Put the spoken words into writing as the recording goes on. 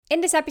In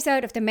this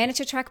episode of the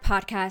Manager Track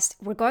podcast,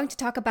 we're going to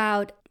talk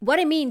about what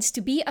it means to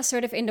be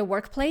assertive in the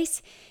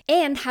workplace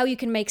and how you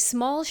can make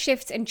small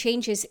shifts and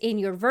changes in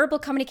your verbal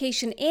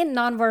communication and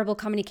nonverbal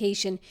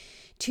communication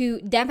to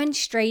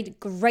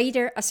demonstrate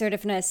greater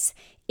assertiveness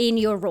in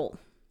your role.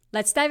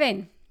 Let's dive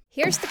in.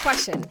 Here's the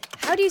question.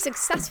 How do you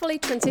successfully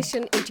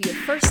transition into your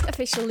first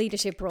official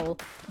leadership role,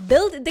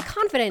 build the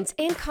confidence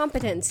and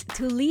competence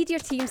to lead your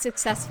team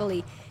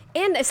successfully,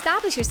 and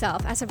establish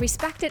yourself as a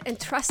respected and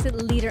trusted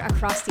leader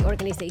across the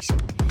organization?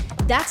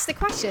 That's the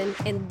question,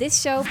 and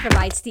this show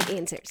provides the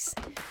answers.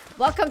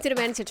 Welcome to the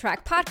Manager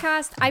Track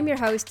podcast. I'm your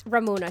host,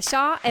 Ramona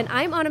Shaw, and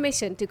I'm on a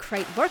mission to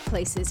create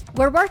workplaces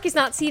where work is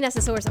not seen as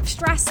a source of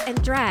stress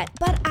and dread,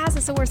 but as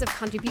a source of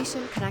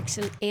contribution,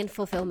 connection, and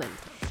fulfillment.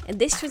 And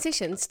this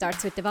transition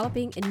starts with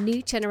developing a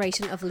new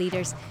generation of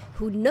leaders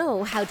who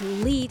know how to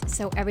lead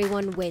so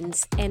everyone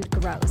wins and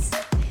grows.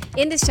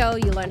 In this show,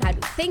 you learn how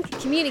to think,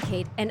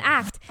 communicate, and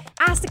act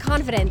as the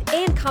confident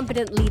and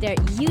competent leader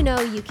you know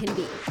you can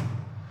be.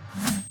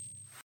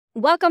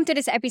 Welcome to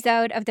this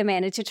episode of the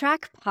Manager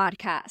Track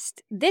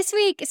podcast. This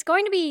week is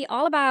going to be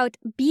all about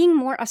being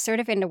more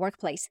assertive in the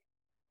workplace.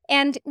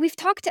 And we've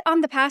talked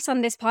on the past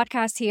on this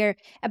podcast here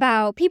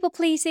about people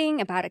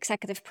pleasing, about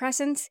executive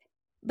presence.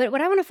 But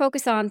what I want to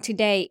focus on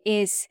today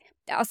is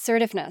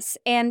assertiveness.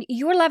 And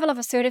your level of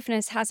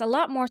assertiveness has a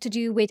lot more to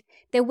do with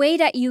the way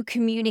that you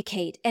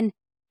communicate and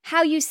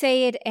how you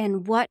say it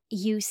and what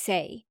you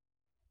say.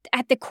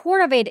 At the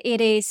core of it, it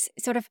is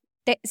sort of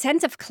the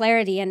sense of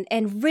clarity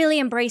and really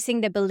embracing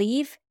the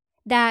belief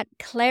that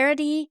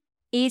clarity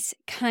is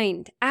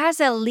kind. As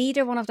a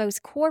leader, one of those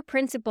core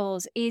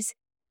principles is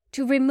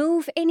to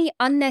remove any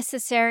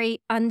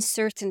unnecessary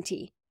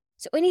uncertainty.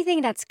 So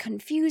anything that's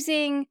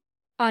confusing,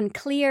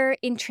 unclear,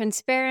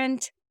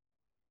 intransparent,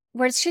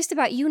 where it's just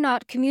about you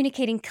not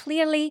communicating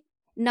clearly,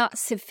 not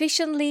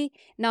sufficiently,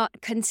 not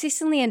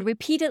consistently and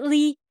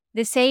repeatedly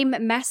the same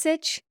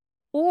message,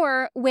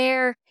 or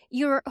where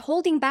you're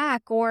holding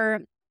back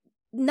or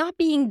not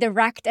being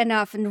direct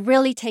enough and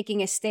really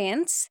taking a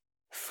stance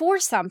for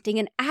something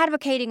and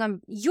advocating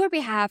on your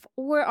behalf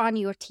or on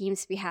your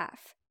team's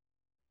behalf.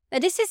 Now,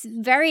 this is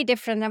very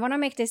different. I want to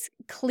make this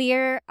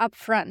clear up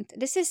front.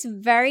 This is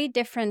very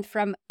different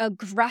from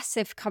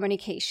aggressive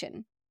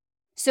communication.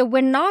 So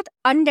we're not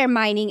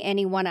undermining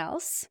anyone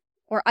else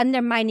or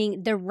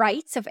undermining the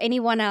rights of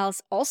anyone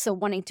else also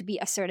wanting to be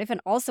assertive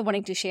and also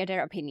wanting to share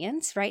their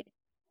opinions, right?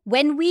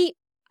 When we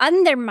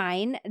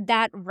undermine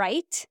that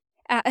right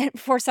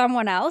for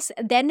someone else,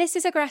 then this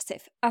is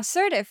aggressive.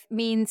 Assertive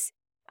means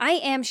I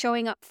am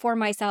showing up for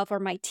myself or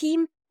my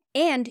team,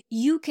 and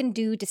you can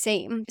do the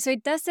same. So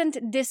it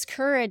doesn't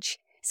discourage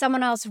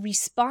someone else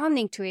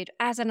responding to it.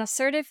 As an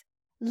assertive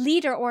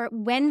leader, or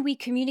when we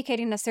communicate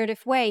in an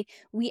assertive way,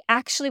 we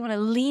actually want to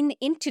lean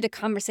into the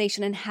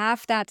conversation and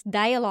have that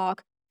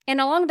dialogue. And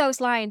along those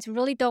lines, we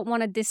really don't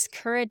want to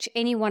discourage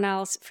anyone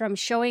else from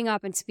showing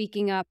up and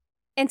speaking up.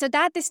 And so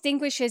that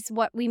distinguishes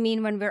what we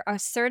mean when we're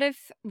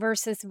assertive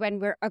versus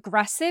when we're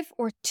aggressive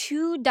or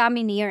too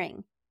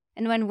domineering.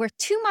 And when we're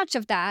too much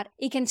of that,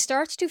 it can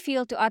start to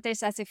feel to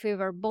others as if we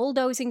were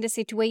bulldozing the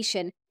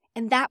situation,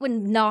 and that would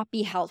not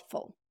be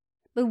helpful.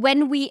 But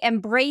when we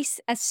embrace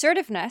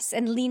assertiveness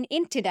and lean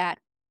into that,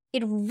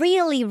 it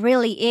really,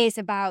 really is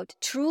about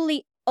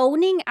truly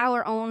owning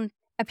our own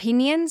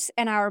opinions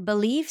and our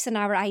beliefs and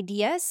our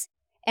ideas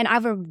and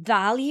our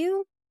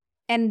value,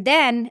 and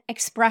then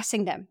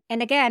expressing them.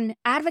 And again,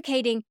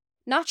 advocating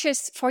not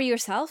just for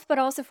yourself, but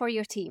also for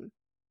your team.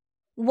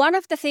 One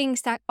of the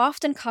things that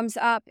often comes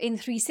up in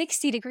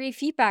 360-degree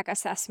feedback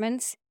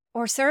assessments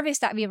or surveys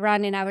that we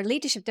run in our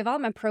leadership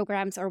development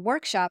programs or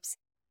workshops,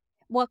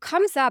 what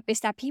comes up is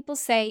that people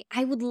say,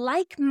 I would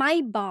like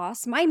my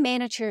boss, my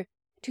manager,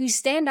 to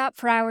stand up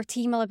for our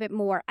team a little bit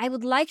more. I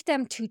would like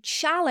them to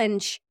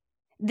challenge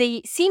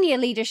the senior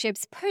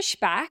leadership's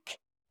pushback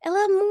a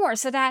little more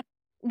so that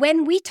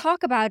when we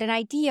talk about an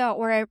idea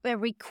or a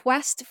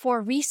request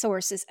for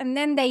resources and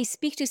then they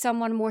speak to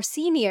someone more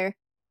senior,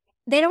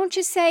 they don't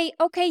just say,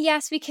 okay,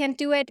 yes, we can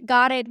do it,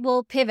 got it,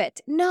 we'll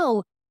pivot.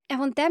 No, I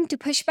want them to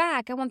push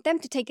back. I want them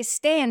to take a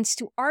stance,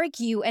 to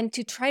argue, and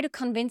to try to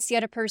convince the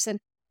other person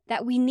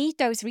that we need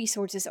those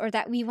resources or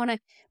that we want to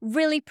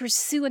really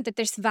pursue and that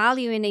there's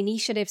value in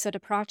initiatives or the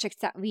projects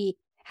that we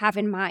have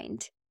in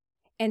mind.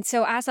 And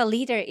so as a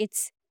leader,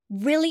 it's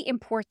really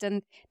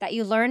important that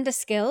you learn the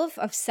skill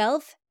of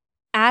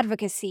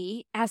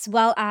self-advocacy as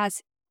well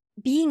as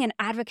being an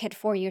advocate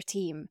for your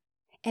team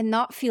and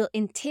not feel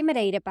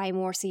intimidated by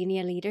more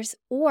senior leaders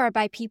or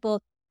by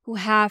people who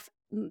have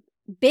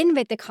been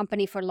with the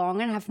company for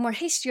longer and have more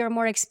history or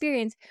more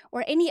experience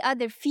or any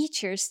other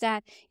features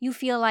that you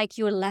feel like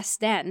you're less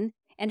than.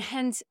 And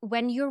hence,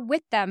 when you're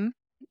with them,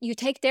 you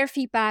take their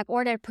feedback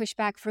or their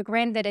pushback for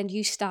granted and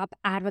you stop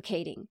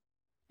advocating.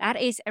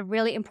 That is a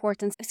really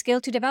important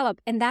skill to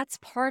develop. And that's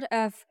part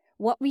of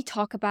what we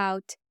talk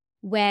about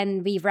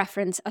when we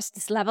reference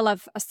this level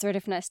of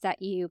assertiveness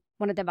that you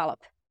want to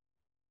develop.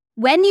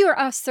 When you're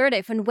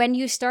assertive and when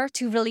you start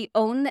to really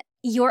own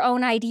your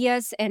own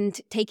ideas and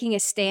taking a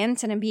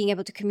stance and being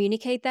able to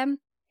communicate them,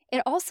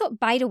 It also,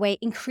 by the way,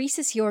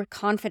 increases your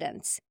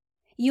confidence.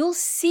 You'll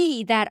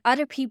see that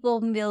other people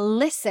will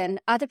listen,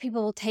 other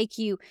people will take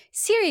you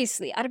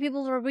seriously, other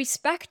people will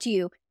respect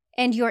you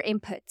and your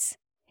inputs.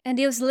 And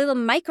those little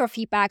micro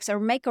feedbacks or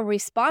micro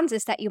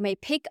responses that you may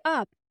pick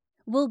up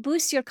will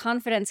boost your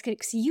confidence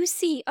because you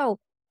see, oh,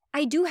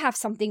 I do have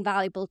something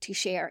valuable to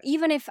share,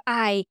 even if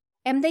I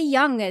am the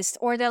youngest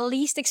or the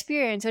least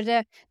experienced or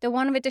the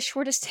one with the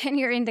shortest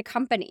tenure in the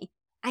company.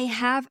 I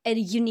have a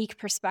unique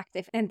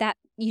perspective, and that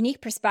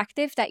unique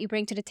perspective that you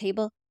bring to the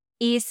table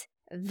is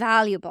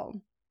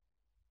valuable.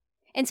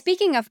 And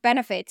speaking of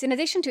benefits, in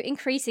addition to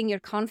increasing your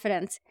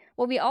confidence,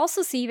 what we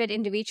also see with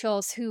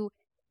individuals who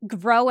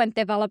grow and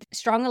develop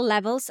stronger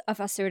levels of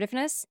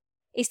assertiveness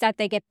is that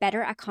they get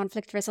better at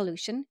conflict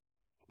resolution.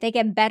 They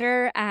get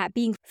better at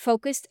being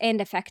focused and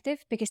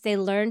effective because they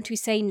learn to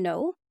say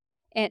no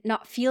and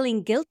not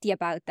feeling guilty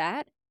about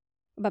that,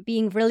 but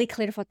being really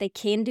clear of what they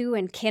can do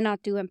and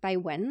cannot do and by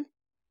when.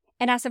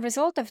 And as a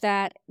result of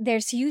that,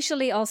 there's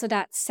usually also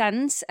that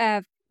sense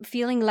of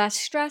feeling less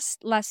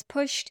stressed, less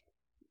pushed,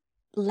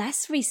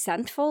 less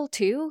resentful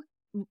too,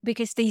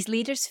 because these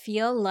leaders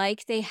feel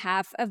like they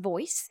have a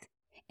voice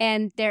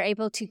and they're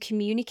able to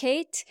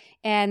communicate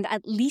and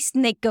at least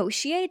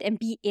negotiate and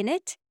be in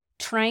it,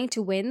 trying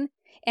to win.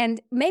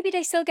 And maybe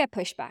they still get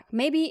pushback.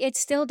 Maybe it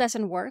still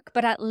doesn't work,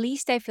 but at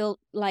least they feel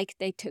like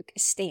they took a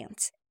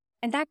stance.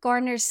 And that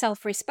garners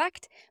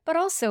self-respect, but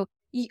also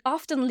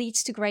often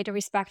leads to greater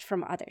respect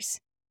from others.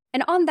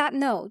 And on that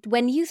note,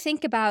 when you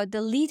think about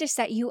the leaders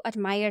that you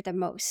admire the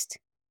most,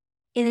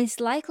 it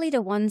is likely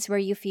the ones where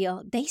you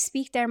feel they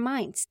speak their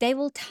minds. They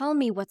will tell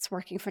me what's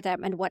working for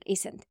them and what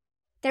isn't.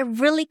 They're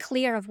really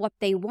clear of what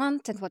they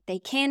want and what they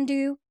can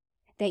do.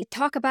 They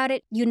talk about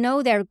it. You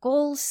know their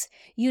goals.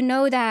 You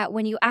know that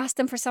when you ask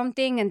them for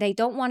something and they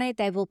don't want it,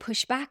 they will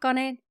push back on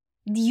it.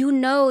 You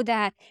know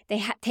that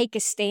they take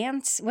a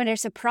stance when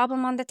there's a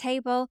problem on the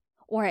table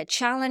or a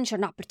challenge or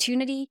an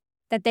opportunity,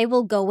 that they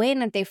will go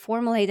in and they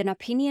formulate an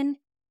opinion.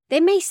 They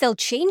may still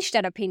change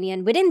that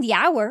opinion within the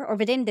hour or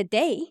within the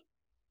day,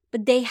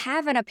 but they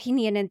have an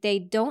opinion and they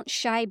don't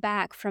shy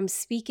back from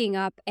speaking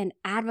up and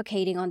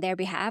advocating on their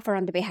behalf or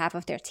on the behalf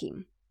of their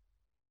team.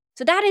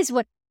 So that is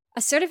what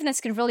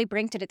assertiveness can really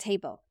bring to the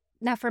table.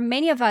 Now, for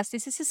many of us,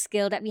 this is a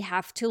skill that we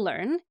have to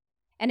learn,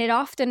 and it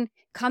often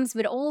comes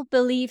with old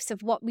beliefs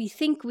of what we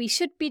think we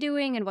should be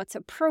doing and what's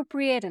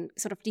appropriate and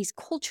sort of these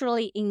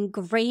culturally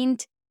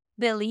ingrained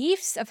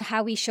beliefs of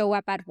how we show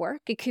up at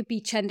work. It could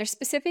be gender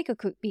specific, it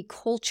could be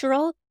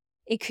cultural,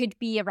 it could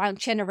be around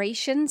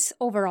generations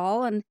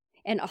overall and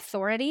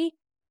authority.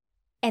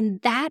 And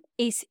that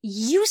is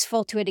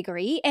useful to a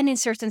degree and in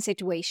certain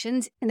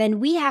situations. And then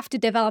we have to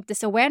develop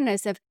this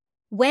awareness of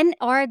when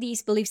are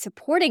these beliefs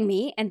supporting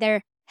me and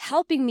they're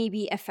helping me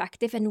be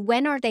effective, and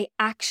when are they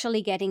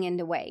actually getting in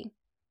the way?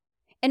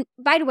 And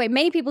by the way,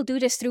 many people do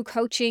this through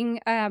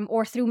coaching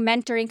or through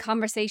mentoring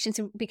conversations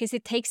because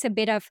it takes a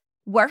bit of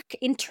work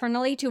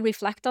internally to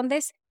reflect on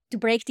this, to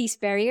break these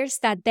barriers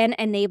that then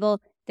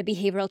enable the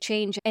behavioral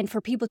change and for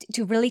people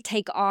to really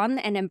take on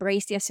and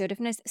embrace the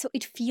assertiveness. So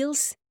it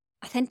feels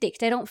authentic.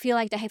 They don't feel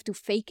like they have to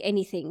fake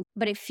anything,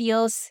 but it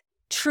feels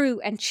true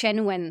and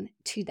genuine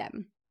to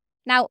them.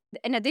 Now,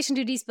 in addition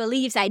to these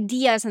beliefs,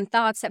 ideas, and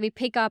thoughts that we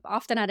pick up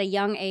often at a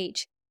young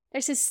age,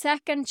 there's a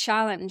second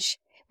challenge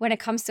when it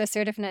comes to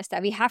assertiveness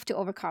that we have to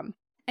overcome.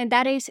 And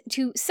that is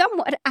to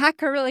somewhat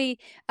accurately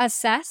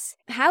assess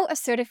how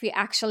assertive we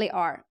actually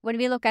are. When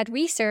we look at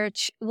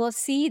research, we'll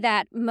see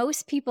that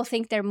most people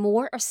think they're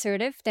more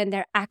assertive than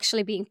they're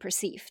actually being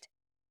perceived.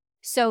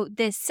 So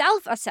the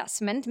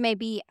self-assessment may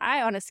be,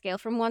 on a scale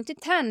from 1 to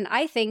 10,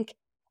 I think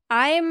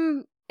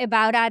I'm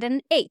about at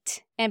an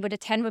 8. And with a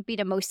 10 would be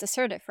the most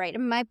assertive, right? It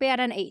might be at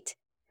an 8.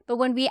 But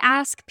when we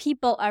ask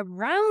people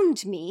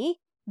around me,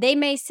 they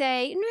may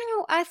say,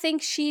 no, I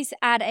think she's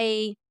at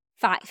a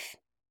 5.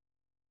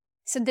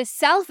 So the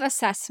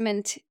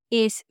self-assessment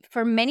is,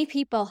 for many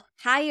people,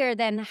 higher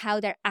than how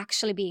they're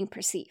actually being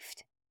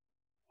perceived.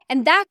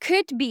 And that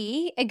could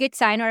be a good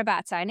sign or a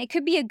bad sign. It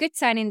could be a good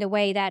sign in the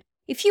way that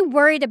if you're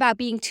worried about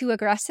being too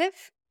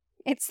aggressive,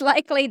 it's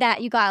likely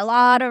that you got a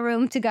lot of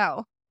room to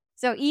go.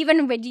 So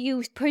even with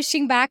you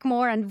pushing back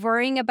more and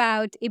worrying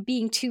about it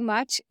being too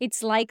much,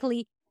 it's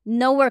likely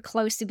nowhere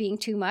close to being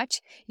too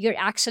much. You're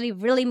actually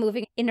really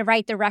moving in the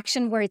right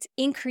direction where it's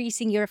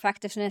increasing your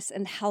effectiveness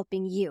and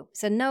helping you.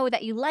 So know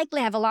that you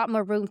likely have a lot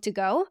more room to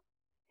go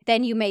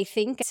than you may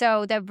think.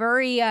 So the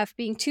worry of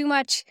being too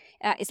much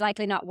is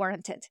likely not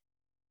warranted.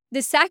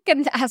 The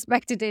second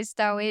aspect to this,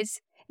 though, is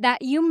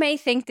that you may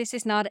think this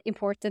is not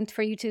important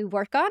for you to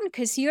work on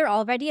because you're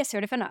already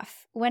assertive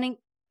enough, when in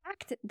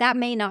fact, that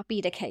may not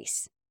be the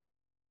case.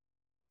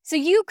 So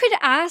you could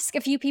ask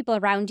a few people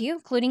around you,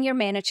 including your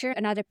manager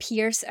and other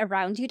peers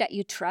around you that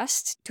you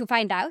trust, to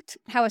find out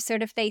how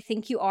assertive they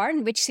think you are,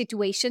 in which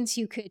situations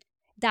you could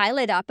dial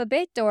it up a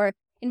bit, or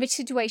in which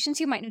situations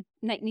you might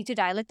need to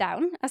dial it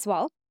down as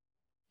well.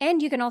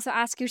 And you can also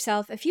ask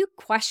yourself a few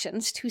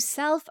questions to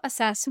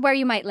self-assess where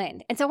you might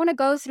land. And so I want to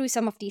go through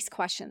some of these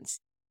questions.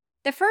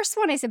 The first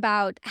one is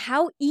about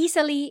how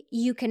easily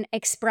you can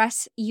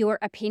express your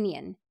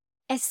opinion,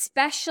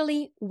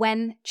 especially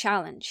when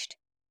challenged.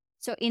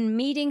 So in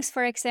meetings,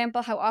 for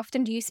example, how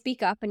often do you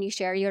speak up and you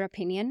share your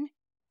opinion?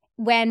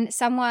 When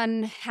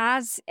someone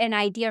has an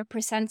idea or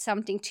presents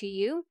something to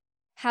you,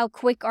 how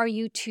quick are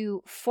you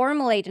to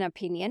formulate an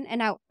opinion? And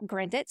now,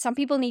 granted, some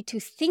people need to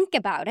think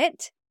about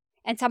it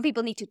and some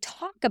people need to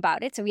talk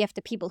about it. So we have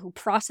the people who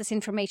process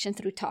information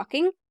through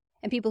talking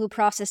and people who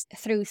process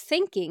through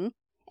thinking.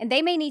 And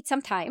they may need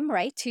some time,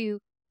 right, to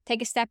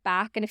take a step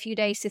back and a few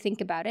days to think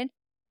about it.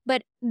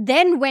 But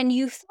then when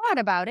you've thought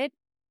about it,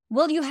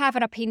 will you have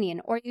an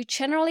opinion? Or are you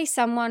generally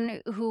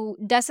someone who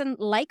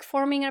doesn't like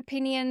forming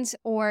opinions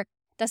or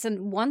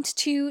doesn't want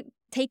to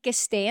take a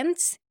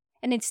stance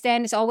and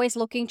instead is always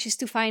looking just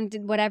to find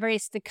whatever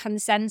is the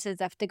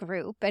consensus of the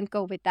group and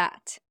go with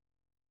that?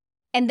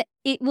 And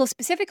it will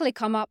specifically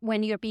come up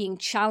when you're being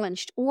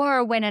challenged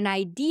or when an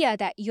idea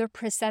that you're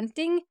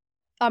presenting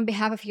on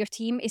behalf of your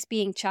team is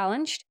being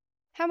challenged.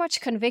 How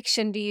much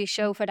conviction do you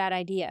show for that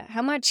idea?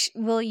 How much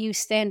will you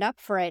stand up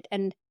for it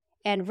and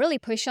really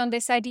push on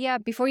this idea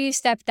before you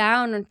step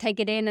down and take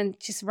it in and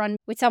just run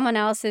with someone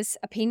else's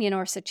opinion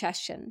or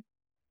suggestion?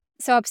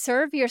 So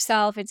observe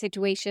yourself in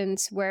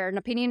situations where an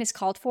opinion is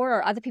called for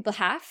or other people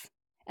have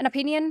an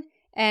opinion,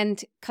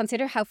 and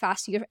consider how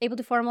fast you're able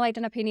to formulate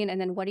an opinion,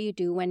 and then what do you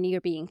do when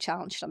you're being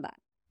challenged on that?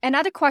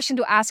 Another question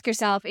to ask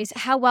yourself is,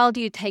 how well do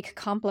you take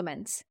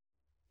compliments?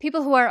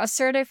 People who are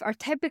assertive are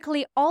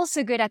typically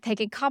also good at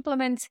taking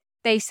compliments.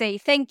 They say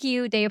thank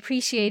you, they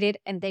appreciate it,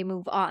 and they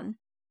move on.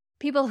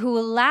 People who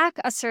lack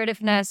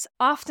assertiveness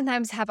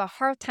oftentimes have a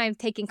hard time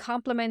taking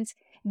compliments.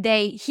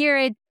 They hear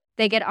it,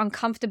 they get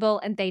uncomfortable,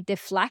 and they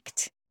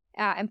deflect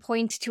and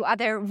point to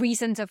other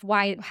reasons of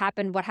why it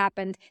happened, what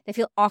happened. They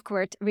feel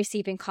awkward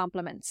receiving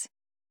compliments.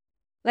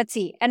 Let's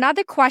see.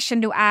 Another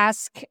question to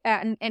ask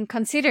and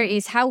consider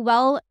is how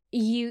well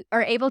you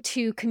are able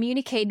to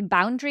communicate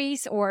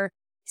boundaries or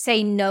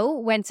say no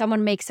when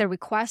someone makes a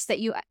request that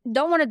you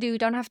don't want to do,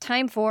 don't have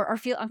time for, or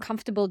feel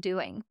uncomfortable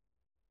doing.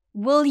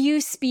 Will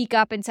you speak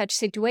up in such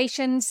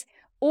situations,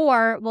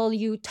 or will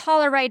you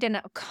tolerate and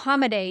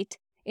accommodate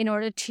in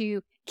order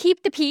to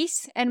keep the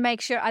peace and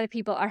make sure other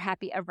people are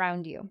happy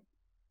around you?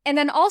 And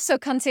then also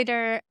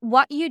consider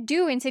what you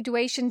do in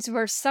situations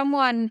where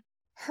someone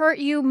hurt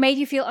you, made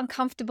you feel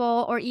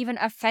uncomfortable, or even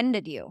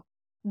offended you.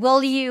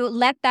 Will you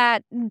let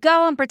that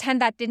go and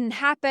pretend that didn't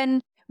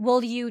happen?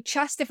 Will you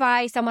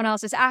justify someone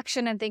else's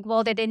action and think,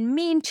 well, they didn't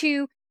mean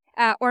to,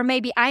 or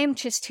maybe I am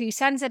just too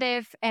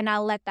sensitive and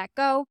I'll let that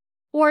go?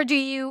 Or do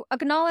you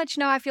acknowledge,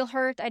 no, I feel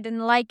hurt, I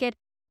didn't like it,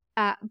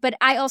 but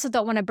I also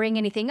don't want to bring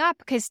anything up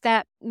because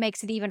that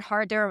makes it even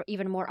harder or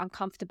even more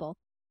uncomfortable?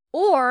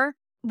 Or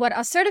what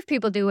assertive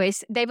people do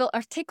is they will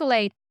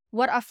articulate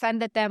what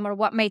offended them or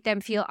what made them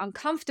feel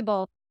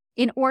uncomfortable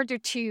in order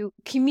to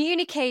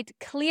communicate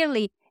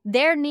clearly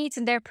their needs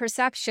and their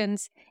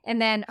perceptions, and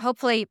then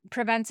hopefully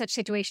prevent such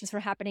situations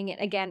from happening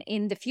again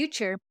in the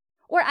future,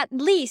 or at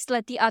least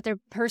let the other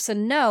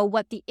person know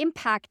what the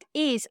impact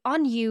is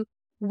on you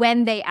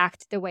when they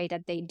act the way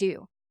that they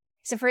do.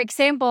 So for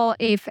example,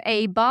 if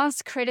a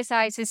boss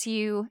criticizes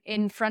you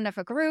in front of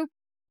a group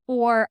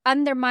or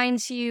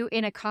undermines you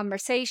in a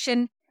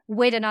conversation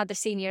with another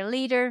senior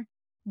leader,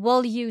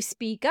 will you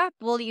speak up?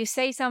 Will you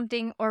say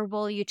something, or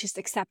will you just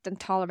accept and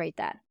tolerate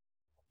that?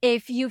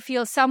 If you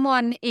feel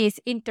someone is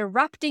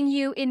interrupting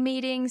you in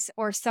meetings,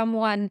 or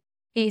someone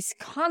is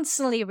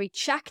constantly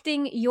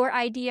rejecting your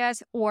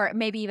ideas, or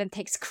maybe even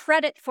takes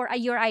credit for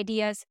your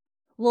ideas,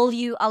 will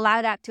you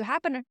allow that to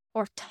happen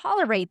or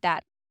tolerate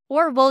that?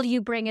 Or will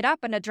you bring it up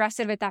and address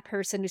it with that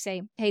person to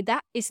say, hey,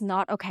 that is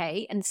not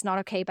okay, and it's not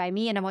okay by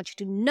me, and I want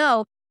you to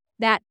know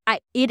that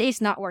it is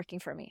not working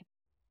for me.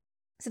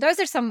 So those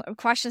are some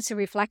questions to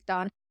reflect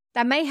on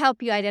that may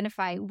help you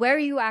identify where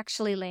you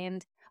actually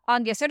land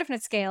on the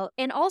assertiveness scale,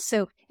 and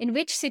also in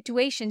which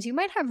situations you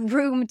might have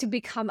room to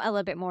become a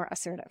little bit more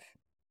assertive.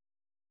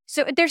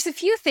 So there's a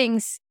few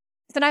things.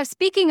 So now,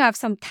 speaking of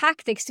some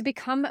tactics to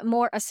become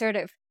more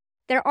assertive,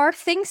 there are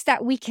things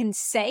that we can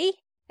say,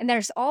 and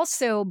there's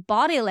also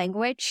body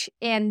language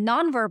and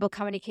nonverbal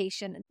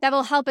communication that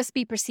will help us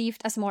be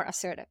perceived as more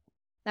assertive.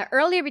 Now,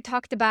 earlier we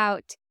talked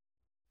about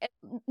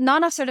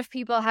non-assertive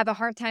people have a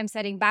hard time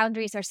setting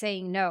boundaries or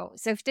saying no.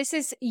 So if this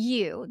is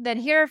you, then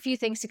here are a few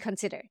things to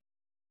consider.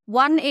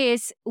 One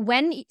is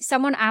when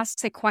someone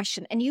asks a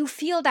question and you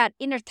feel that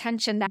inner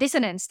tension, that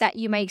dissonance that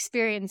you may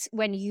experience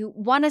when you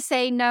want to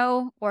say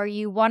no, or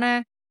you want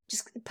to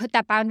just put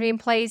that boundary in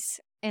place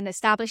and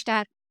establish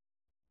that,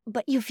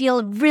 but you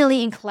feel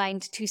really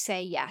inclined to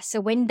say yes.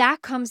 So when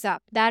that comes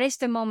up, that is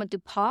the moment to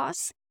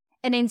pause.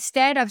 And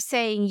instead of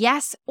saying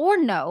yes or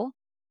no,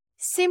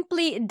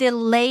 simply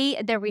delay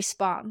the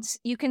response.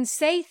 You can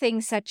say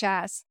things such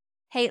as,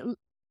 hey,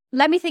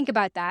 let me think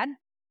about that.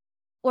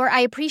 Or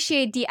I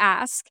appreciate the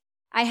ask.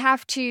 I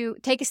have to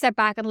take a step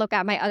back and look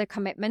at my other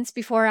commitments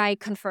before I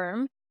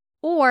confirm.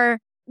 Or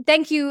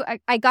thank you,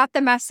 I got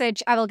the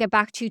message, I will get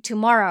back to you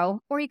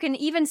tomorrow. Or you can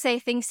even say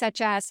things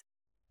such as,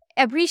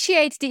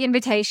 appreciate the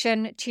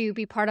invitation to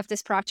be part of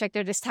this project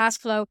or this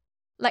task flow.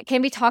 Like,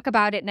 can we talk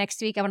about it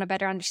next week? I want to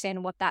better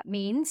understand what that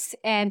means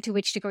and to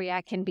which degree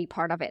I can be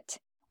part of it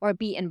or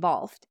be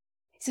involved.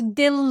 So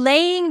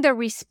delaying the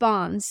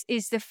response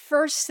is the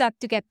first step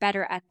to get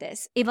better at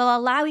this. It will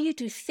allow you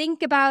to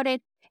think about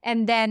it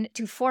and then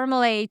to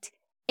formulate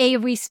a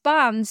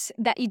response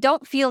that you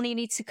don't feel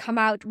needs to come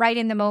out right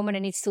in the moment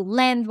and needs to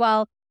land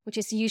well, which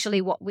is usually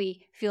what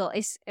we feel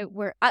is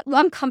we're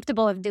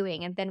uncomfortable of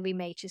doing. And then we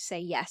may just say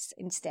yes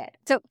instead.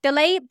 So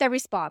delay the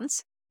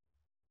response.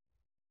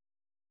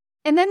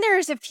 And then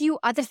there's a few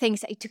other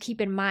things to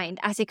keep in mind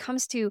as it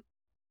comes to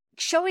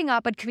showing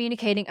up and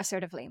communicating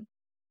assertively.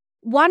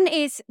 One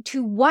is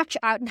to watch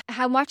out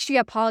how much you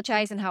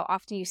apologize and how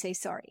often you say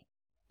sorry.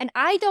 And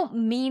I don't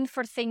mean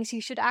for things you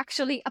should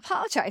actually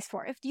apologize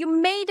for. If you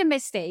made a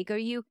mistake or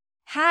you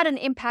had an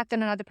impact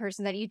on another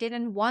person that you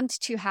didn't want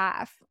to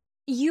have,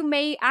 you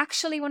may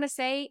actually want to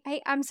say,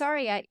 hey, I'm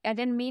sorry, I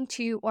didn't mean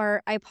to,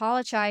 or I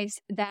apologize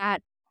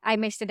that I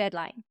missed a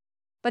deadline.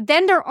 But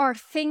then there are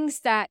things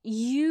that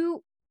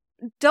you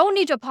don't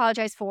need to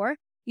apologize for.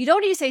 You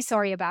don't need to say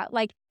sorry about.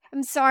 Like,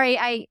 I'm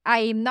sorry,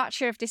 I'm not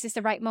sure if this is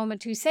the right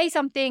moment to say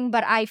something,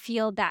 but I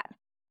feel that.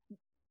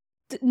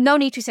 No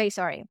need to say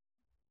sorry.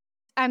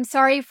 I'm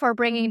sorry for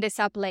bringing this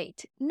up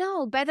late.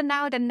 No, better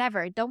now than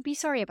never. Don't be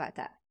sorry about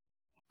that.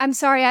 I'm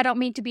sorry, I don't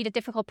mean to be the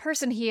difficult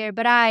person here,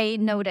 but I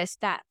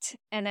noticed that.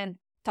 And then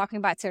talking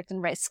about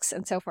certain risks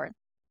and so forth.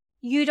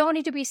 You don't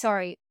need to be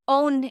sorry.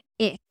 Own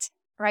it.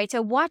 Right?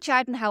 So watch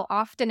out on how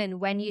often and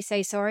when you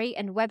say sorry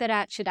and whether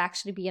that should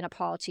actually be an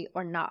apology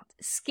or not.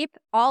 Skip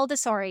all the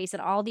sorries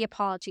and all the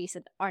apologies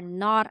that are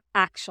not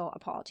actual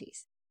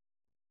apologies.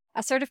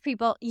 Assertive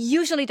people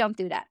usually don't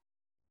do that.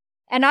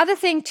 Another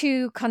thing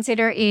to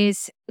consider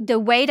is the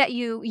way that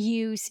you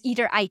use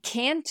either I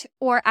can't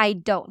or I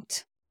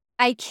don't.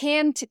 I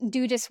can't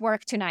do this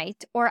work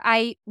tonight, or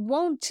I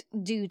won't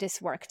do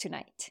this work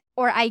tonight,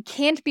 or I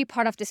can't be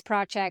part of this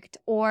project,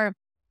 or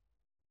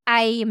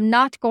I am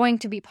not going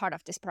to be part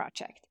of this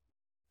project.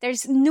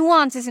 There's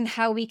nuances in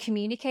how we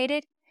communicate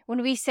it.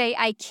 When we say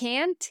I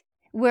can't,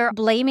 we're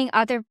blaming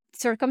other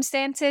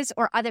circumstances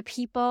or other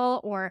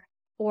people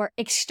or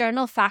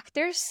external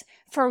factors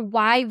for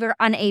why we're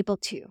unable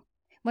to.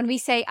 When we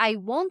say I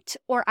won't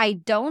or I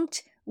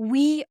don't,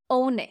 we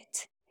own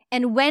it.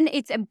 And when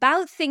it's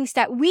about things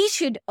that we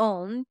should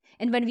own,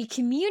 and when we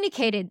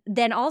communicate it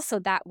then also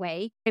that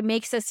way, it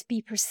makes us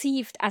be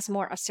perceived as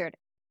more assertive.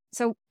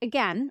 So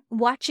again,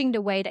 watching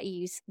the way that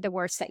you use the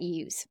words that you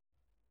use.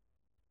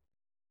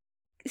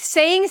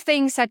 Saying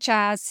things such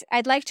as,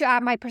 I'd like to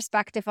add my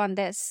perspective on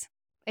this,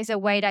 is a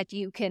way that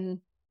you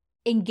can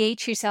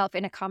engage yourself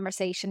in a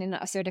conversation in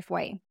an assertive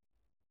way.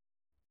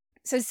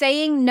 So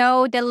saying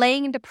no,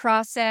 delaying the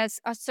process,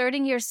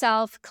 asserting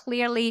yourself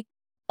clearly,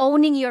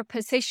 owning your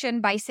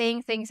position by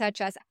saying things such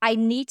as, I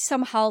need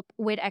some help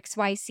with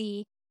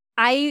XYZ.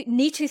 I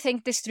need to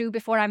think this through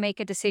before I make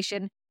a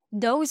decision.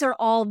 Those are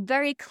all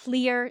very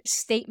clear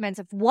statements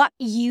of what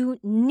you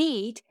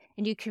need,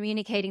 and you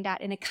communicating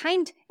that in a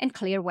kind and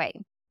clear way.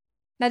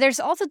 Now, there's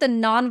also the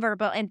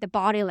nonverbal and the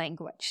body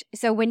language.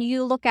 So when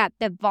you look at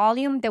the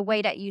volume, the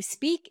way that you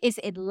speak, is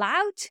it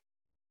loud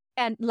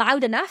and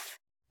loud enough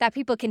that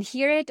people can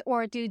hear it,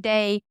 or do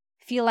they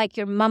feel like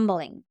you're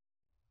mumbling?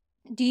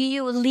 Do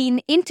you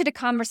lean into the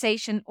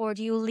conversation, or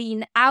do you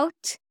lean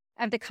out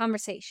of the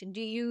conversation?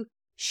 Do you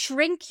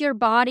shrink your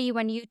body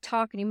when you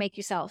talk and you make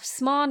yourself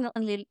small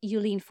and you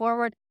lean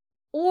forward?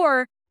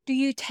 Or do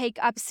you take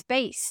up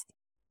space?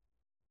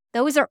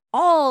 Those are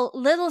all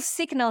little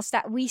signals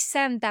that we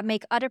send that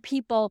make other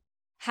people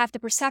have the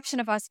perception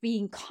of us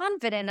being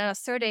confident and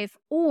assertive,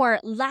 or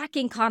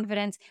lacking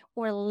confidence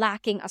or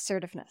lacking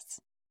assertiveness.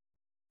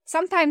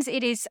 Sometimes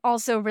it is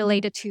also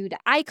related to the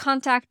eye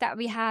contact that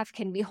we have.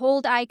 Can we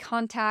hold eye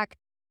contact?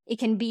 It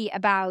can be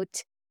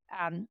about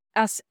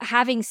us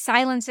having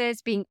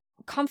silences, being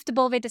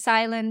comfortable with the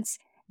silence,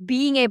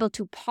 being able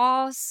to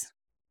pause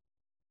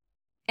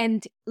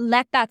and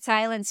let that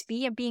silence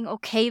be, and being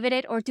okay with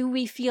it. Or do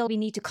we feel we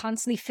need to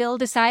constantly fill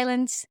the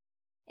silence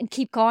and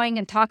keep going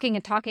and talking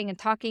and talking and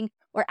talking,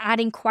 or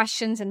adding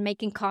questions and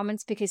making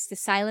comments because the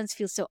silence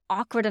feels so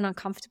awkward and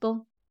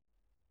uncomfortable?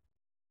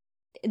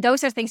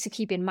 Those are things to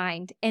keep in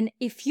mind. And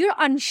if you're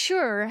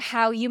unsure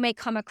how you may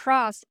come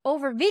across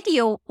over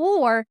video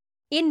or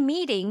in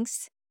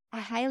meetings,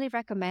 I highly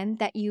recommend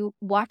that you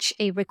watch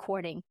a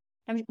recording.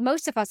 I mean,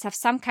 most of us have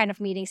some kind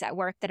of meetings at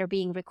work that are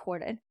being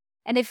recorded.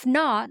 And if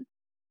not,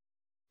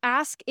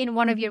 ask in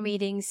one of your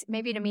meetings,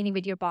 maybe in a meeting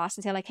with your boss,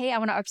 and say like, hey, I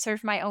want to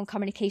observe my own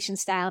communication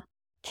style.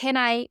 Can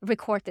I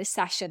record this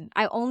session?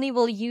 I only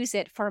will use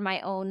it for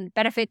my own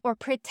benefit, or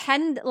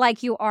pretend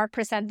like you are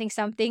presenting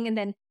something and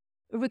then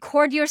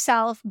record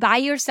yourself by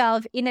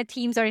yourself in a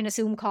Teams or in a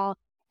Zoom call,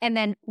 and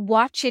then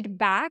watch it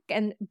back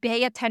and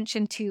pay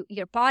attention to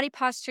your body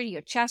posture,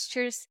 your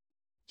gestures,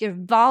 your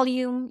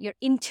volume, your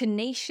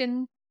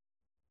intonation,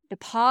 the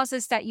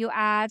pauses that you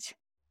add,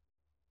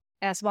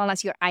 as well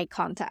as your eye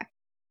contact.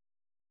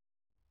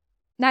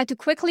 Now, to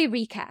quickly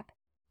recap,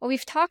 What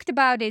we've talked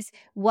about is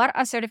what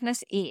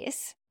assertiveness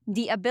is,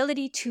 the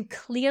ability to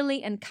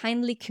clearly and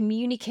kindly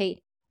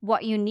communicate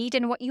what you need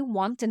and what you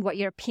want and what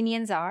your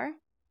opinions are.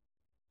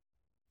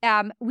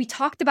 We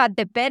talked about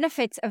the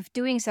benefits of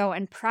doing so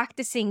and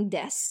practicing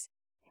this.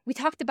 We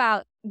talked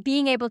about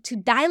being able to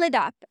dial it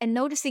up and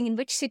noticing in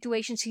which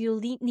situations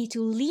you need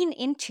to lean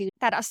into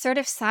that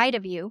assertive side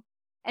of you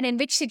and in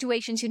which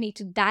situations you need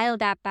to dial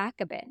that back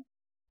a bit.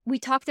 We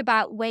talked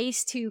about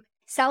ways to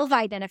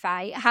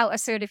self-identify how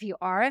assertive you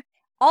are.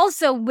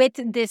 Also with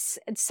this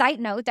side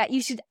note that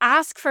you should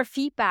ask for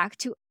feedback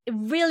to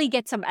really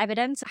get some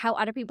evidence how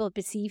other people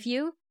perceive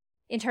you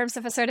in terms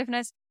of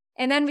assertiveness.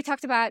 And then we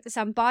talked about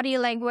some body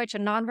language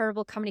and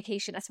nonverbal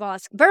communication as well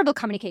as verbal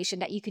communication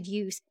that you could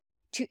use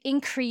to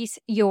increase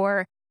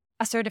your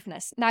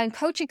assertiveness. Now, in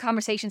coaching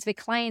conversations with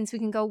clients, we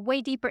can go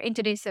way deeper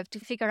into this to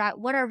figure out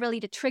what are really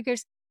the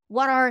triggers,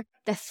 what are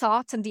the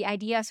thoughts and the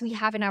ideas we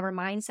have in our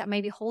minds that may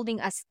be holding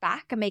us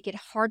back and make it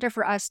harder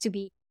for us to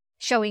be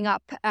showing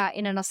up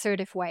in an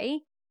assertive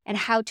way, and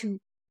how to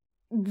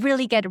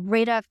really get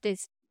rid of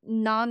this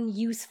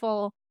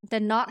non-useful, the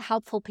not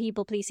helpful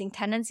people-pleasing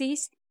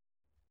tendencies.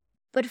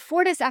 But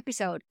for this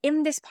episode,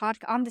 on this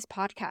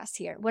podcast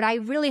here, what I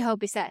really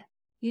hope is that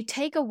you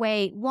take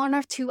away one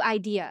or two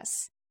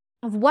ideas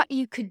of what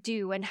you could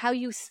do and how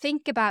you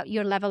think about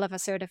your level of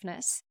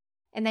assertiveness.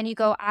 And then you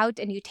go out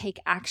and you take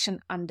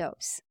action on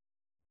those.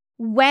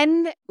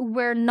 When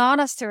we're not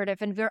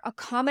assertive and we're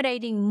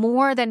accommodating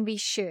more than we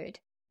should,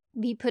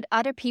 we put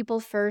other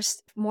people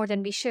first more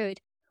than we should,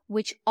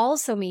 which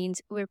also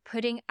means we're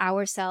putting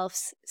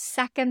ourselves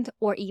second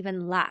or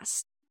even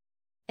last.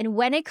 And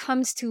when it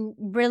comes to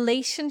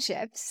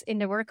relationships in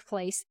the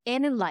workplace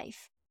and in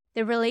life,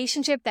 the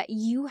relationship that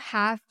you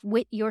have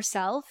with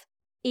yourself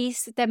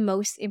is the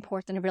most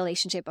important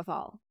relationship of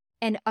all.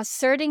 And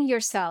asserting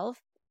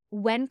yourself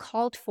when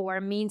called for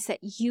means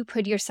that you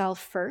put yourself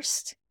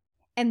first.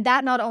 And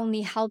that not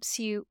only helps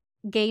you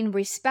gain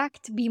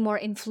respect, be more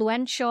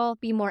influential,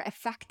 be more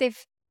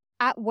effective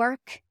at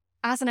work,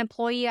 as an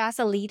employee, as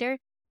a leader,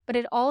 but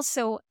it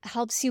also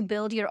helps you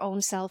build your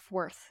own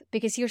self-worth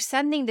because you're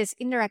sending this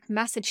indirect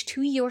message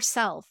to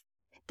yourself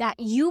that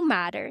you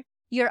matter,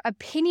 your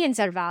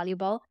opinions are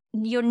valuable,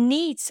 your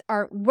needs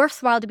are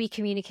worthwhile to be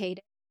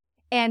communicated,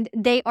 and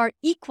they are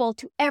equal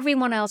to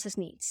everyone else's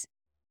needs.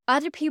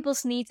 Other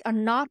people's needs are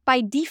not by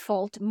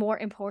default more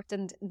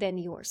important than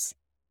yours.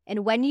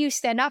 And when you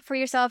stand up for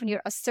yourself and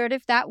you're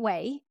assertive that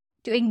way,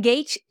 to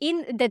engage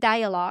in the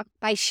dialogue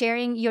by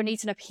sharing your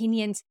needs and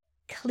opinions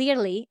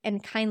clearly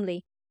and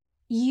kindly,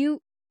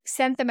 you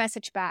send the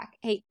message back,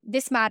 hey,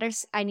 this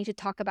matters, I need to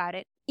talk about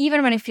it,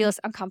 even when it feels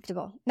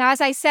uncomfortable. Now,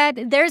 as I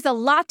said, there's a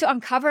lot to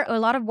uncover, a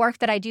lot of work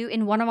that I do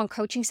in one-on-one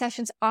coaching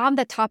sessions on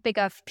the topic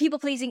of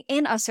people-pleasing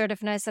in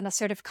assertiveness and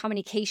assertive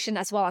communication,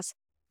 as well as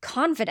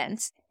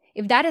confidence.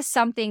 If that is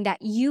something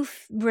that you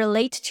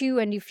relate to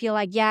and you feel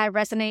like, yeah, it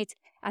resonates,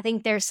 I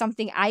think there's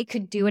something I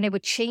could do and it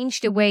would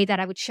change the way that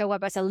I would show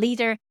up as a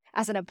leader,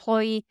 as an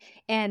employee,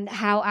 and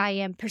how I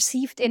am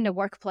perceived in the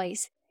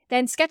workplace,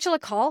 then schedule a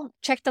call.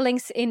 Check the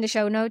links in the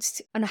show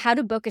notes on how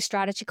to book a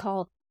strategy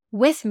call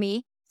with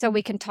me so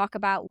we can talk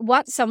about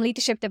what some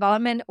leadership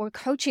development or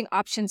coaching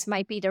options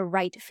might be the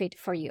right fit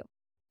for you.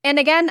 And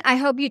again, I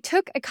hope you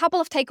took a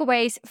couple of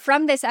takeaways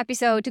from this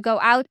episode to go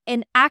out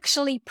and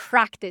actually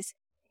practice.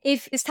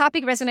 If this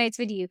topic resonates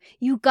with you,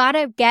 you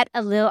gotta get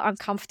a little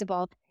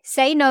uncomfortable.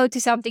 Say no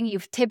to something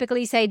you've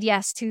typically said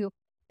yes to.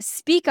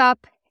 Speak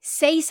up.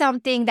 Say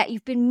something that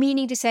you've been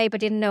meaning to say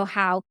but didn't know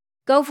how.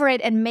 Go for it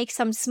and make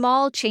some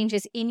small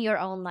changes in your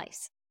own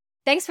lives.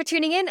 Thanks for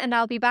tuning in, and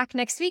I'll be back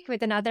next week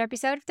with another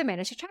episode of the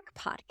Manage Your Track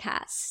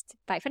podcast.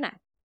 Bye for now.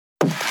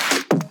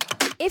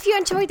 If you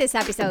enjoyed this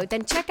episode,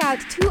 then check out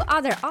 2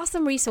 other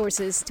awesome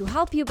resources to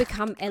help you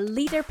become a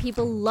leader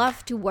people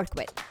love to work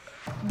with.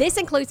 This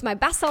includes my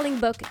best-selling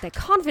book, The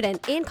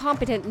Confident and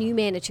Competent New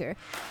Manager,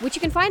 which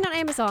you can find on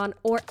Amazon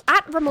or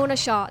at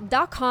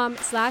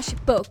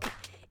ramonashaw.com/book,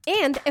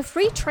 and a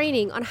free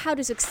training on how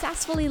to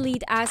successfully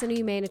lead as a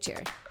new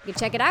manager. You can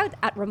check it out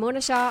at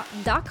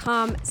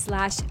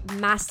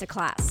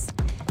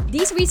ramonashaw.com/masterclass.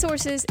 These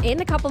resources and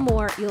a couple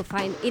more you'll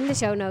find in the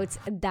show notes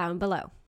down below.